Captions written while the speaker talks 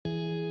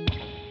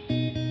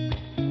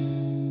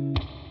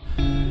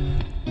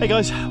Hey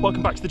guys,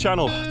 welcome back to the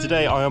channel.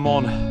 Today I am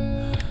on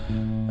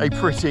a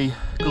pretty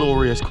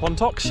glorious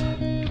Quantock.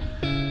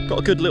 Got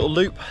a good little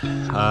loop.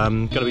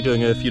 Going to be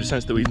doing a few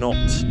descents that we've not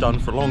done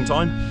for a long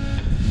time.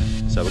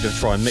 So we're going to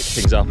try and mix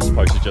things up as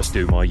opposed to just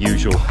do my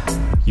usual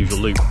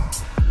loop.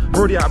 I'm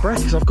already out of breath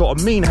because I've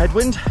got a mean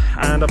headwind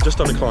and I've just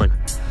done a climb.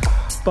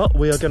 But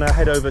we are going to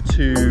head over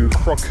to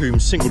Frogcombe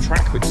single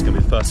track, which is going to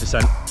be the first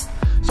descent.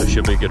 So it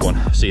should be a good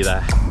one. See you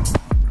there.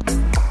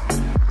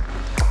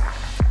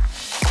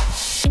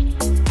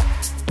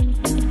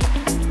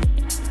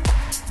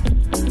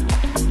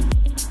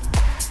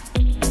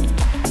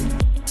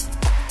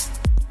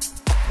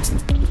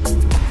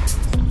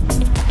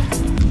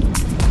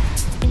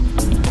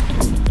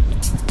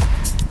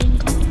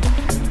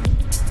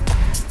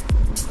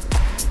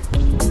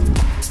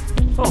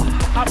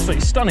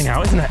 Absolutely stunning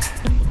out, isn't it?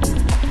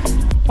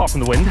 Apart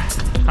from the wind,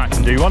 that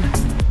can do one.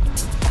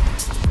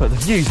 But the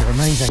views are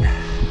amazing.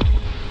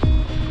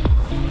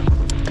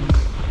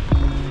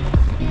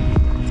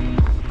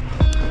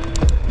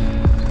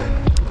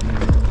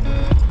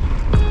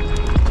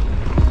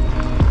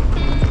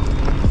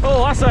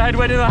 Oh, that's a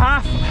headwind and a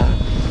half.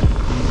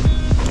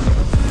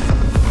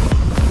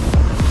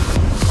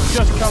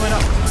 Just coming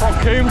up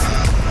Frogcombe.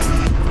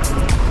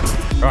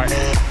 Right,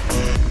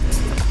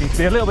 need to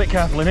be a little bit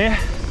careful in here.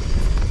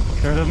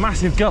 There's a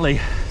massive gully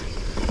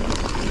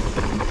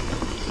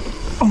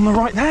on the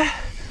right there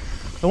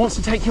that wants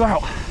to take you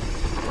out.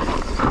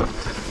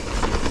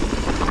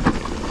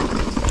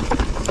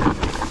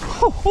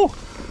 Oh, oh.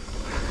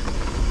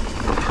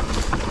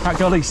 That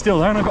gully's still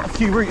there and I've got a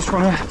few roots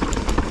trying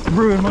to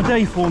ruin my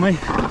day for me.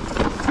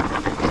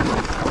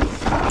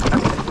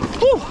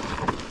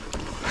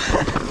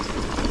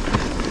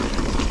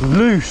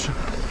 Loose.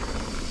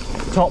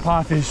 Top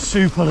half is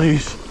super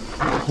loose.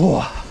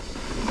 Oh.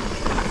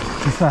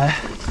 To be fair,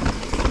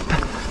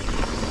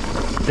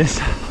 this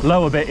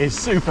lower bit is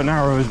super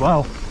narrow as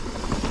well.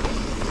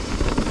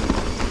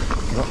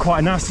 You've got quite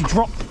a nasty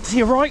drop to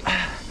your right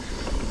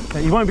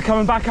that you won't be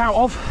coming back out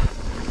of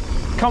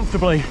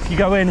comfortably if you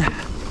go in.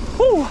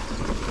 Ooh.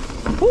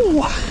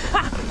 Ooh.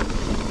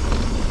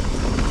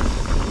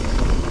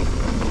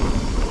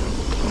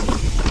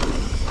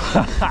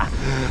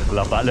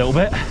 Love that little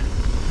bit.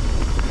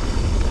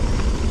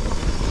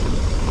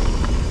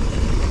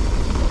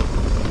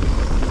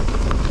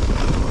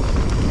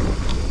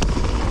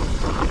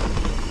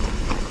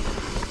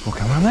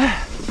 There.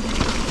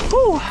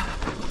 Woo.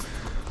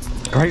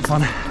 Great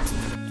fun.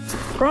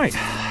 Right,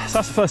 so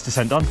that's the first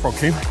descent done,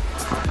 Frogcombe.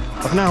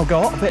 I've now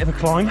got a bit of a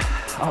climb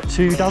up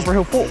to Daresbury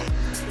Hill Fort,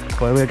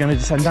 where we're going to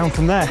descend down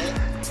from there.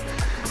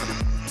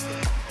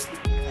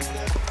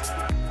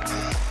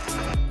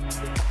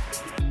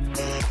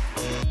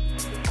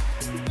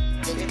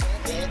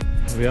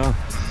 There we are.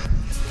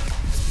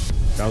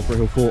 Daresbury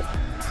Hill Fort,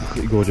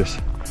 absolutely gorgeous.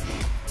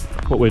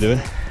 What we're doing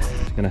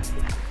is going to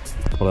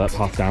follow that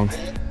path down,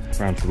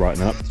 round to the right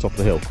and then up to the top of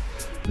the hill.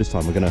 This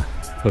time we're going to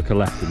hook a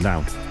left and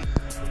down.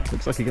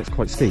 Looks like it gets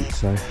quite steep,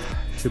 so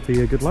should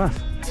be a good laugh.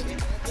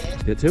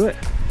 Let's get to it.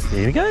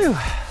 Here we go.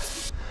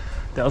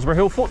 Daresbury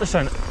Hill Fort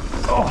descent.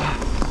 Oh,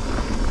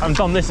 haven't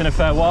done this in a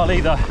fair while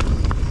either.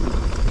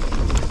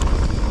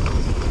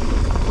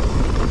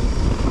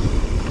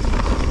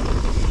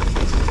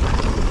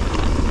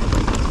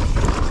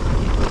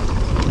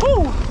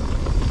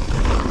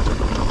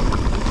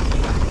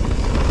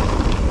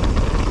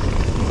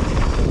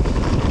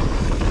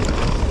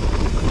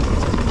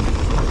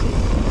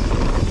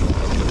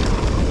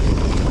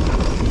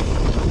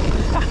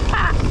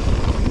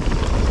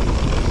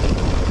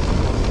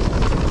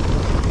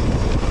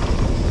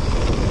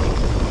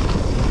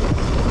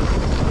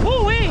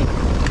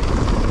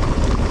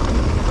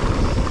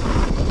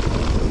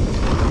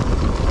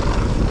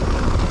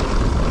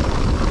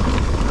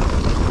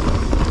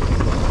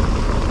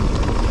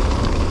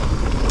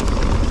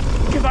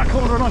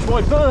 A nice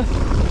wide berth.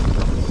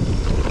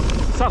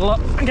 Saddle up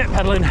and get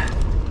pedalling.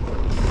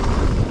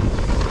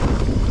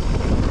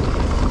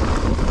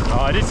 Oh,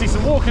 I did see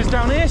some walkers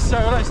down here, so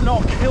let's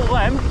not kill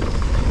them.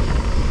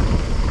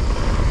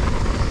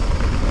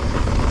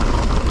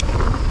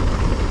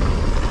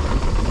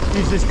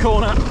 Use this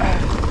corner.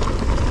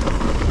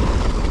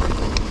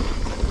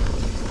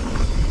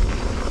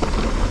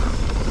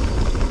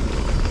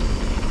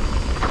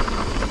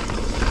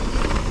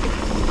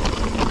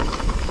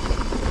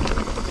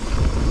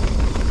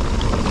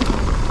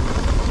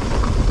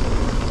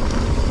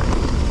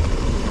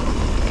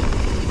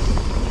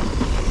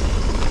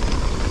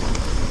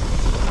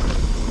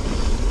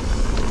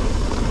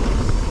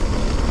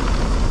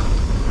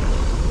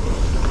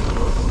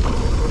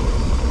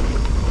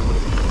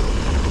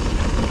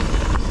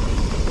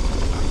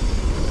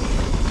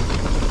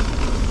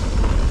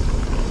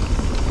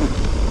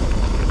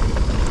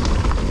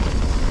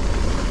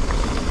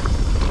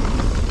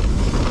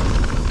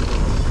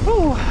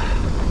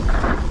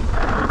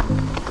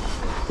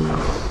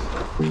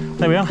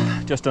 There we are,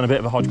 just done a bit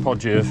of a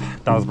hodgepodge of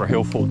Daresbury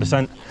Hill Fort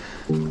descent.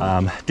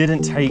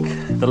 Didn't take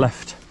the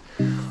left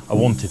I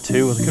wanted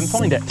to, as I couldn't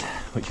find it,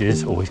 which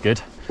is always good.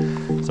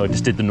 So I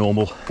just did the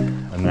normal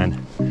and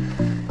then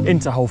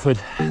into Holford,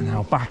 and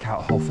now back out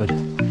of Holford.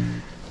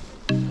 And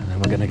then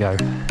we're gonna go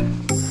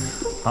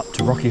up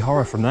to Rocky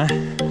Horror from there.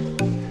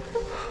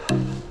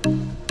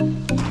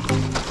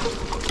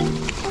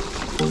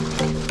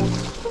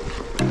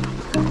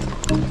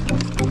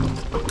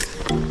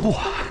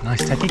 Oh,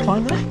 nice techie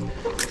climb there.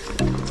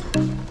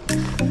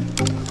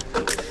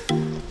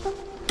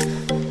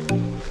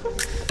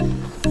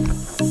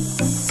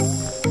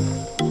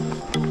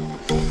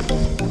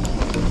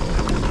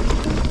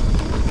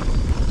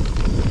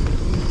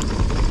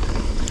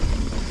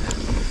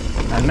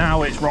 And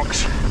now it's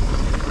rocks.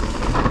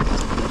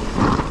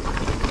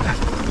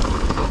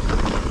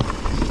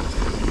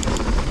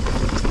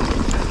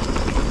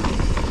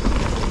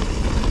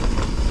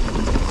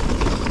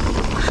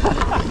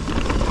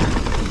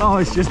 Oh,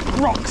 it's just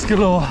rocks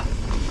galore.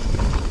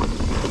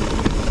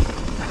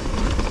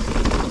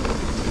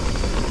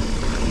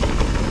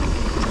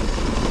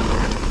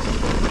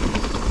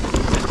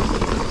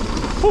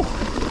 Oh,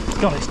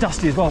 God, it's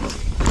dusty as well.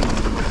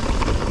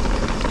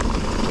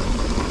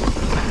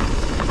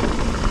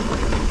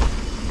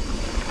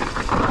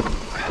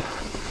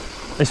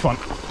 This one.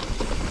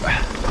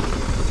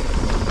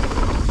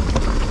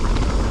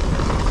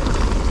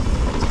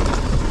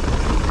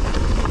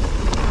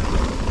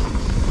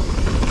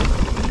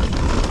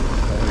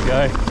 There we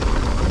go.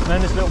 And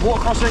then this little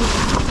water crossing.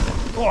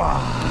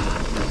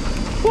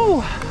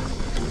 Woo.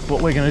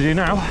 What we're going to do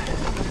now,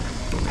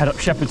 head up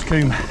Shepherd's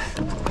Combe.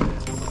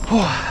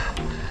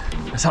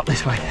 It's up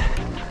this way.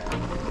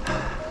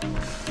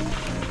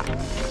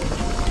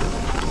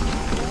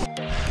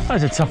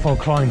 That's a tough old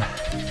climb,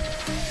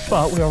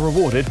 but we are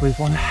rewarded with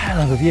one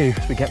hell of a view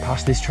as we get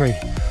past this tree.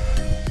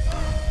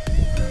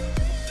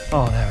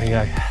 Oh, there we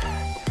go.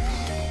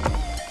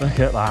 Look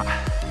at that.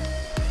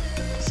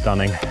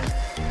 Stunning.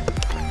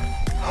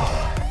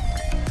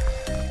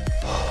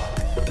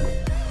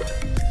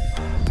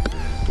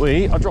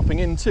 We are dropping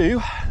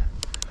into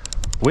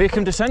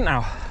Weircombe Descent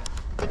now.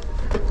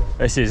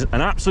 This is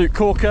an absolute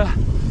corker.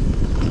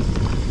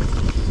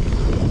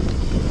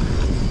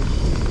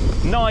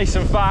 Nice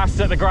and fast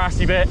at the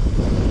grassy bit.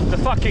 The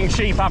fucking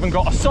sheep haven't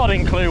got a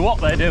sodding clue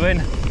what they're doing.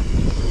 He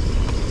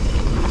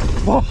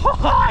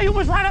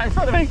almost ran out in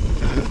front of me.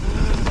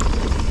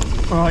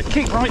 All right,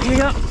 keep right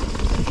here.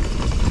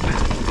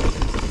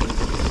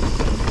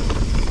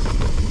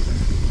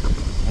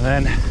 And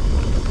then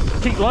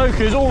keep low,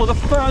 because all of the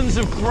ferns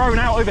have grown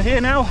out over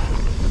here now,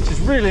 which is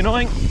really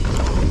annoying.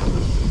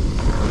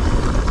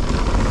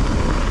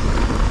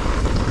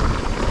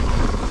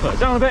 Put it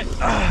down a bit,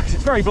 because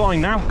it's very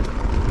blind now.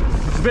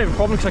 It's a bit of a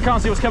problem because I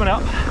can't see what's coming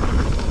up.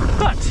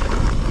 But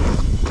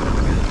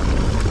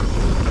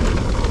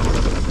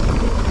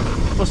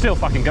we'll still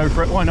fucking go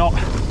for it, why not?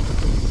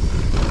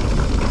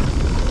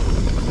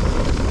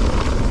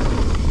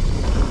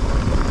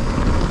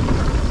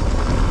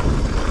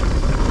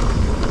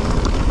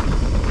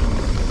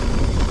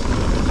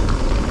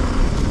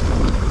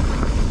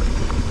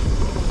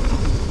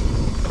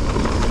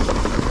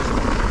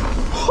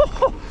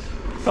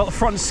 Felt the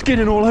front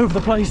skidding all over the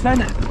place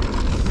then.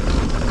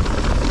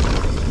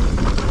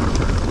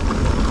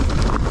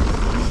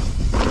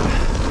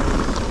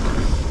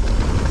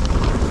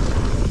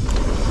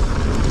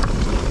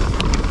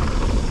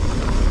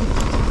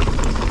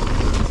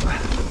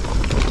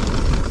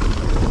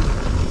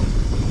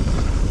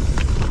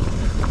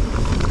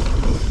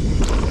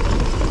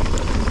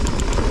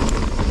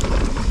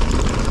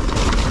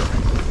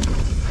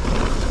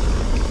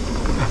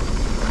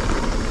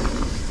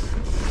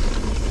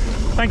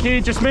 Thank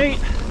you, just me.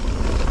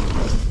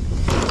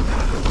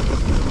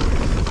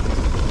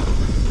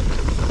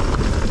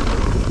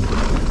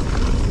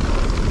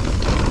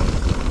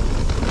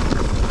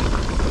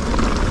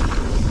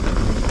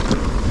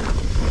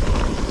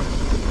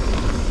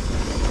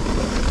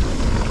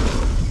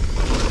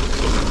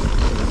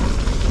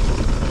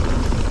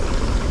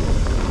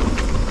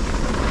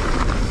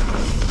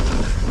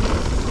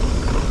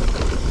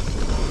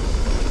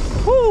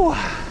 Woo!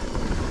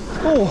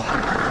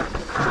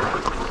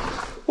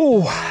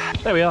 Oh,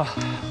 there we are,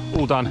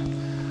 all done.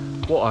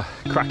 What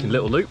a cracking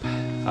little loop.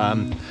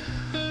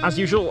 As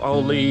usual,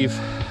 I'll leave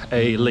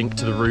a link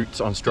to the route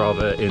on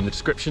Strava in the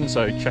description,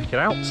 so check it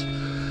out.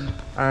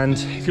 And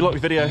if you like the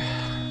video,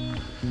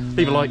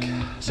 leave a like,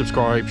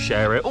 subscribe,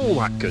 share it, all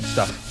that good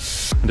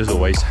stuff. And as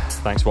always,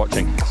 thanks for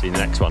watching. See you in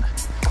the next one.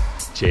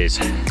 Cheers.